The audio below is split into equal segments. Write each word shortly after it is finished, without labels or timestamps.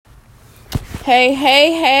Hey,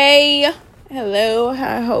 hey, hey. Hello,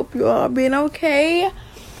 I hope you all been okay.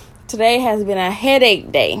 Today has been a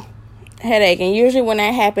headache day. And usually when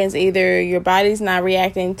that happens, either your body's not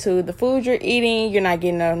reacting to the food you're eating, you're not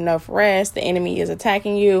getting enough rest, the enemy is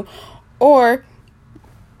attacking you, or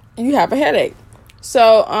you have a headache.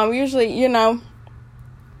 So, usually,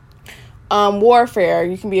 warfare.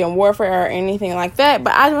 You can be in warfare or anything like that.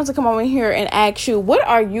 But I just want to come over here and ask you, what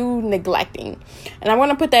are you neglecting? And I'm going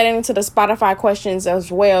to put that into the Spotify questions as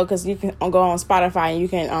well, because you can go on Spotify and you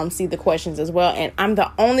can see the questions as well. And I'm the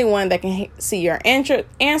only one that can see your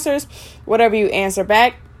answers, whatever you answer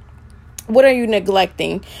back. What are you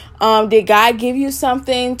neglecting? Did God give you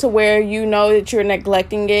something to where you know that you're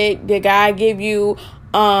neglecting it? Did God give you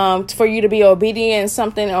for you to be obedient in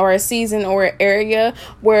something or a season or an area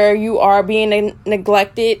where you are being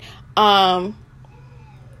neglected?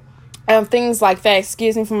 Things like that.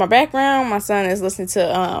 Excuse me for my background. My son is listening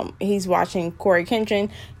to, he's watching Corey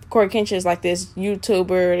Kenshin. Corey Kenshin is like this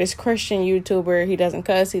YouTuber, this Christian YouTuber. He doesn't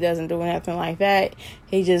cuss. He doesn't do nothing like that.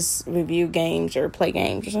 He just review games or play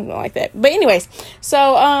games or something like that. But anyways,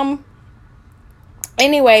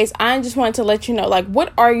 I just wanted to let you know, like,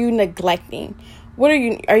 what are you neglecting? Are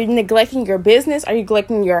you neglecting your business? Are you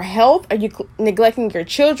neglecting your health? Are you neglecting your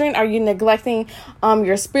children? Are you neglecting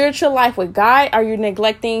your spiritual life with God? Are you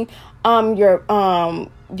neglecting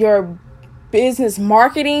your business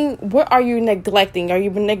marketing? What are you neglecting? Are you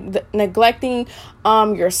neglecting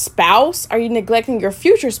your spouse? Are you neglecting your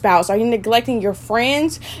future spouse? Are you neglecting your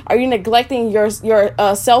friends? Are you neglecting your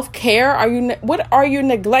self-care? What are you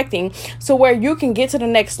neglecting so where you can get to the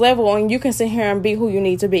next level and you can sit here and be who you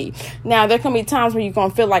need to be? Now, there can be times where you're going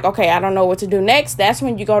to feel like, okay, I don't know what to do next. That's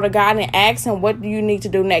when you go to God and ask him, what do you need to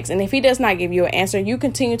do next? And if he does not give you an answer, you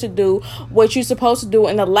continue to do what you're supposed to do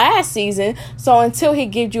in the last season. So until he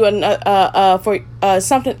gives you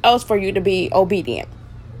something else for you to be obedient.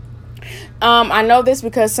 I know this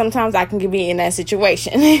because sometimes I can be in that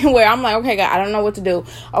situation where I'm like, okay, God, I don't know what to do.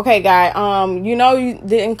 Okay, God, you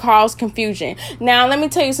didn't cause confusion. Now, let me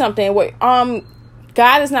tell you something.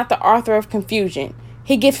 God is not the author of confusion.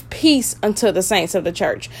 He gives peace unto the saints of the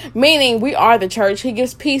church, meaning we are the church. He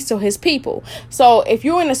gives peace to his people. So if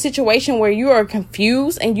you're in a situation where you are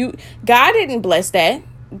confused and God didn't bless that.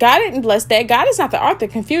 God is not the author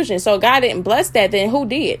of confusion. So God didn't bless that. Then who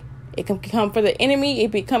did? It can come from the enemy.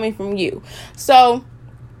 It be coming from you. So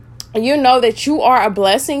you know that you are a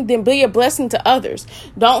blessing. Then be a blessing to others.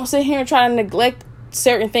 Don't sit here and try to neglect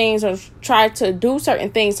certain things or try to do certain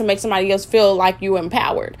things to make somebody else feel like you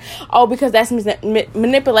empowered. Oh, because that's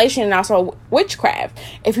manipulation and also witchcraft.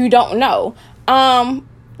 If you don't know,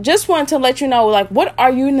 just want to let you know, like, what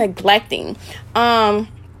are you neglecting?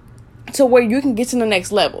 To where you can get to the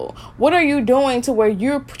next level. What are you doing to where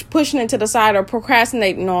you're pushing it to the side or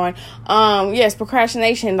procrastinating on? Yes,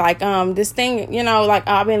 procrastination, like this thing, like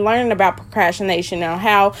I've been learning about procrastination and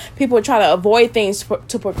how people try to avoid things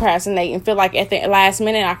to procrastinate and feel like at the last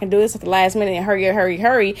minute I can do this at the last minute and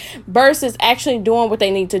hurry versus actually doing what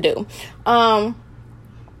they need to do. I'm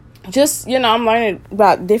learning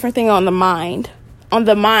about different things on the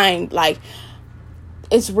mind. Like,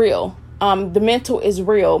 it's real. The mental is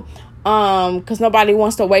real. Because nobody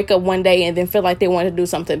wants to wake up one day and then feel like they want to do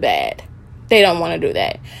something bad. They don't want to do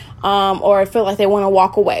that. Or feel like they want to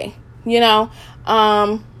walk away,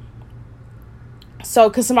 so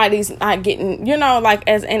because somebody's not getting,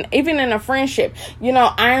 and even in a friendship,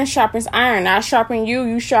 iron sharpens iron. I sharpen you,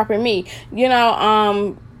 you sharpen me,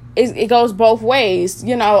 it goes both ways,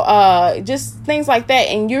 just things like that.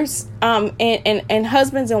 And you're, and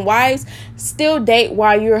husbands and wives, still date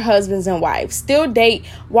while you're husbands and wives. Still date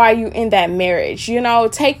while you're in that marriage.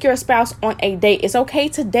 Take your spouse on a date. It's okay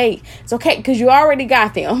to date. It's okay because you already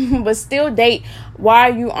got them, but still date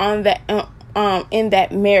while you on that, in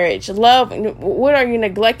that marriage. Love, what are you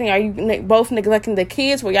neglecting? Are you both neglecting the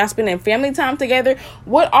kids while y'all spending family time together?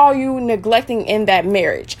 What are you neglecting in that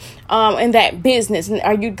marriage, in that business?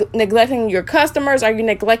 Are you neglecting your customers? Are you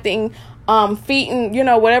neglecting feeding,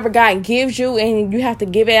 whatever God gives you and you have to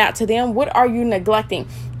give it out to them? What are you neglecting?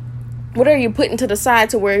 What are you putting to the side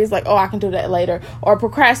to where he's like, oh, I can do that later, or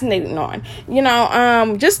procrastinating on,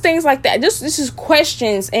 just things like that. This is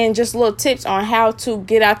questions and just little tips on how to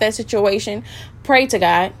get out that situation. Pray to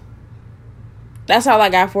God. That's all I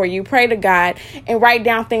got for you. Pray to God and write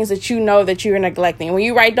down things that you know that you're neglecting. When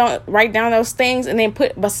you write down those things and then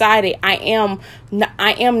put beside it, I am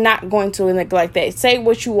not going to neglect that. Say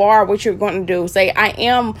what you are, what you're going to do. Say, I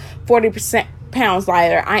am 40% pounds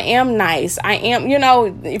lighter. I am nice. I am,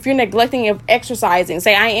 if you're neglecting of exercising,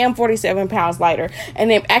 say I am 47 pounds lighter, and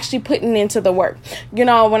then actually putting into the work. When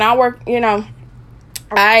I work,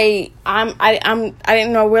 I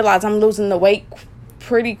didn't realize I'm losing the weight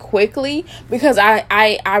pretty quickly because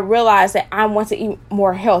I realized that I want to eat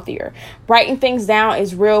more healthier. Writing things down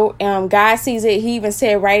is real. God sees it. He even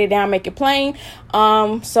said, write it down, make it plain.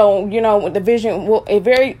 So, the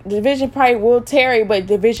vision probably will tarry, but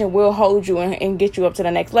the vision will hold you and get you up to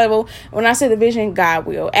the next level. When I say the vision, God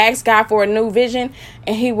will. Ask God for a new vision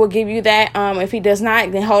and he will give you that. If he does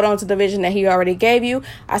not, then hold on to the vision that he already gave you.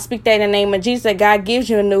 I speak that in the name of Jesus, that God gives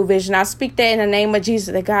you a new vision. I speak that in the name of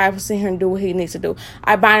Jesus, that God will sit here and do what he needs to do.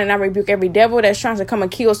 I bind and I rebuke every devil that's trying to come and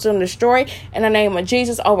kill, steal, and destroy in the name of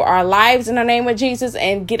Jesus over our lives in the name of Jesus,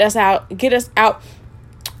 and get us out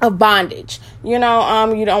of bondage. You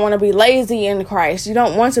don't want to be lazy in Christ. You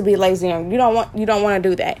don't want to be lazy. You don't want to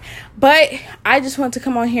do that. But I just want to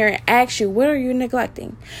come on here and ask you, what are you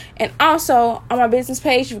neglecting? And also on my business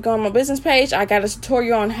page, if you go on my business page, I got a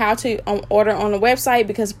tutorial on how to order on the website,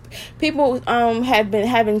 because people have been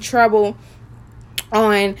having trouble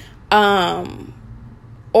on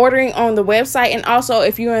ordering on the website. And also,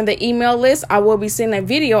 if you're in the email list, I will be sending a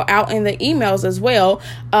video out in the emails as well.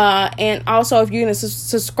 And also, if you're in a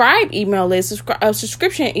subscribe email list,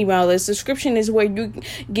 subscription email list, subscription is where you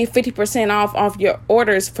get 50% off your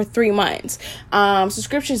orders for 3 months.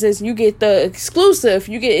 Subscriptions is you get exclusive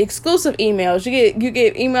emails. You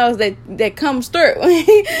get emails that comes through,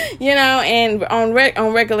 and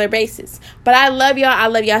on regular basis. But I love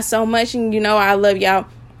y'all so much, and I love y'all.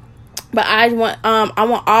 But I want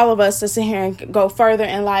all of us to sit here and go further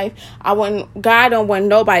in life. God don't want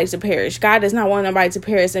nobody to perish. God does not want nobody to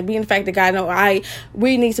perish. And being the fact that God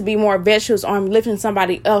we need to be more virtuous on lifting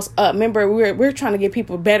somebody else up. Remember, we're trying to get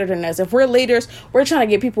people better than us. If we're leaders, we're trying to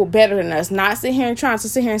get people better than us. Not trying to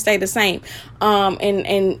sit here and stay the same.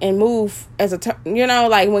 And move as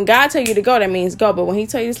like when God tell you to go, that means go. But when he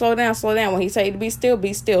tell you to slow down, slow down. When he tell you to be still,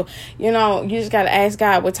 be still. You just got to ask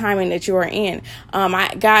God what timing that you are in.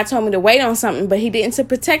 God told me to wait on something, but he didn't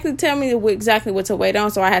particularly tell me exactly what to wait on,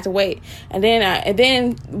 so I had to wait. And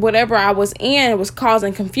then whatever I was in was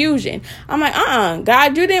causing confusion. I'm like,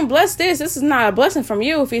 God, you didn't bless this. This is not a blessing from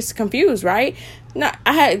you if it's confused, right? No,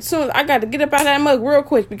 I got to get up out of that mug real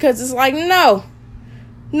quick, because it's like, no,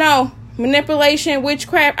 manipulation,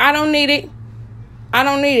 witchcraft. I don't need it.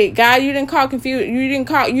 God, you didn't call confusion. You didn't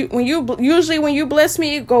call you usually when you bless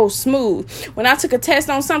me, it goes smooth. When I took a test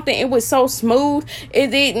on something, it was so smooth.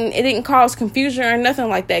 It didn't cause confusion or nothing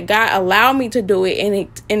like that. God allowed me to do it,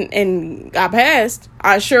 and I passed.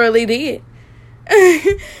 I surely did.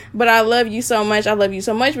 But I love you so much. But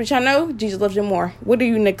y'all know Jesus loves you more. What are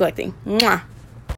you neglecting? Mwah.